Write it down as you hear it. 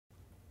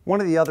One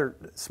of the other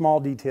small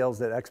details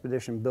that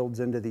Xpedition builds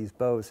into these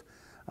bows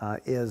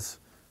is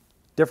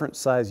different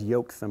size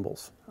yoke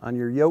thimbles. On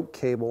your yoke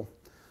cable,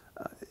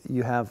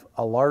 you have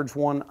a large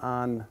one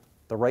on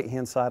the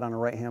right-hand side on a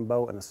right-hand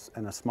bow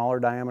and a smaller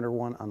diameter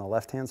one on the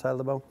left-hand side of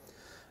the bow.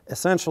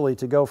 Essentially,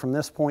 to go from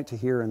this point to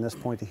here and this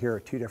point to here are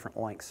two different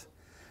lengths.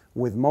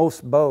 With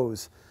most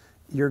bows,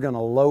 you're going to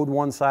load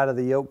one side of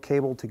the yoke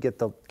cable to get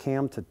the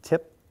cam to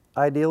tip,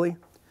 ideally.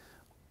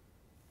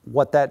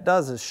 What that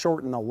does is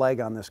shorten the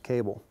leg on this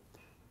cable.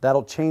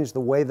 That'll change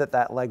the way that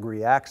that leg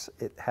reacts.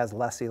 It has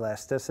less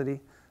elasticity,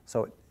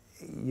 so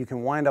you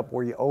can wind up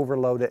where you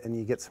overload it and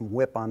you get some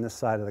whip on this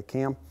side of the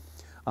cam.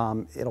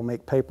 It'll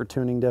make paper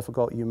tuning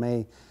difficult. You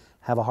may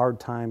have a hard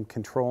time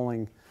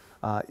controlling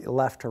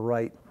left to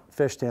right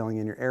fishtailing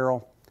in your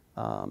arrow,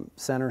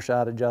 center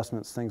shot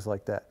adjustments, things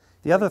like that.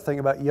 The other thing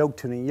about yoke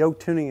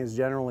tuning is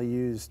generally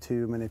used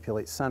to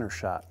manipulate center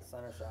shot.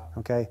 Center shot.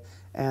 Okay,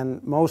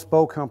 and most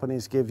bow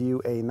companies give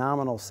you a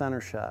nominal center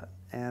shot,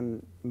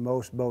 and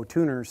most bow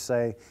tuners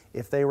say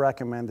if they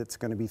recommend it's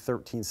going to be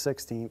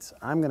 13/16,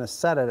 I'm going to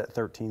set it at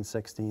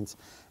 13/16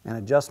 and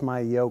adjust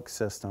my yoke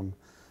system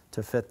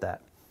to fit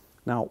that.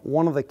 Now,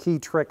 one of the key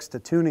tricks to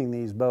tuning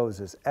these bows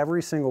is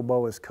every single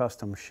bow is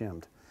custom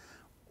shimmed.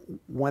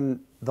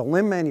 When the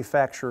limb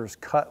manufacturers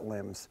cut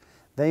limbs,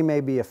 they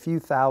may be a few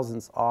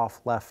thousandths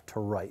off left to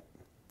right.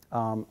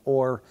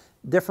 Or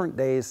different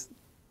days,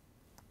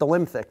 the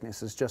limb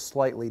thickness is just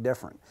slightly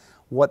different.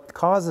 What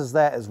causes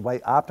that is by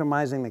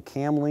optimizing the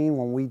cam lean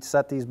when we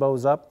set these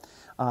bows up,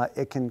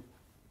 it can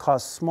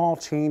cause small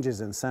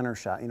changes in center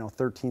shot,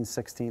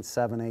 13/16,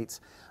 7/8.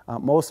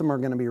 Most of them are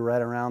going to be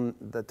right around,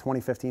 the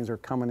 2015s are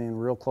coming in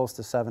real close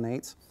to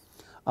 7/8.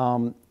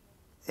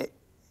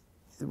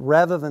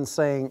 Rather than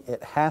saying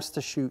it has to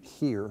shoot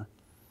here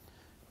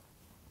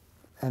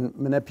and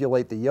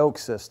manipulate the yoke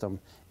system,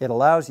 it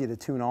allows you to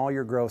tune all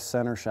your gross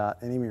center shot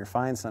and even your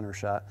fine center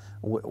shot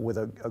with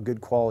a good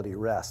quality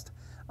rest.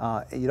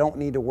 You don't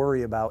need to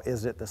worry about,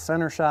 is it the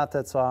center shot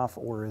that's off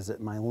or is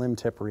it my limb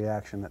tip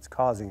reaction that's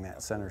causing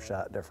that center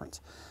shot difference.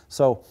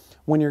 So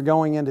when you're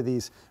going into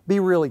these, be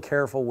really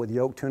careful with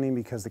yoke tuning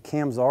because the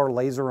cams are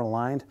laser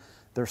aligned.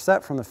 They're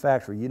set from the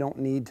factory. You don't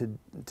need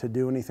to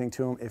do anything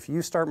to them. If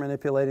you start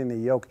manipulating the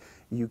yoke,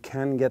 you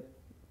can get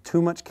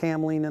too much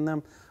cam lean in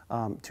them.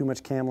 Too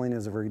much cam lean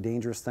is a very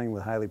dangerous thing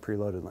with highly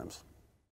preloaded limbs.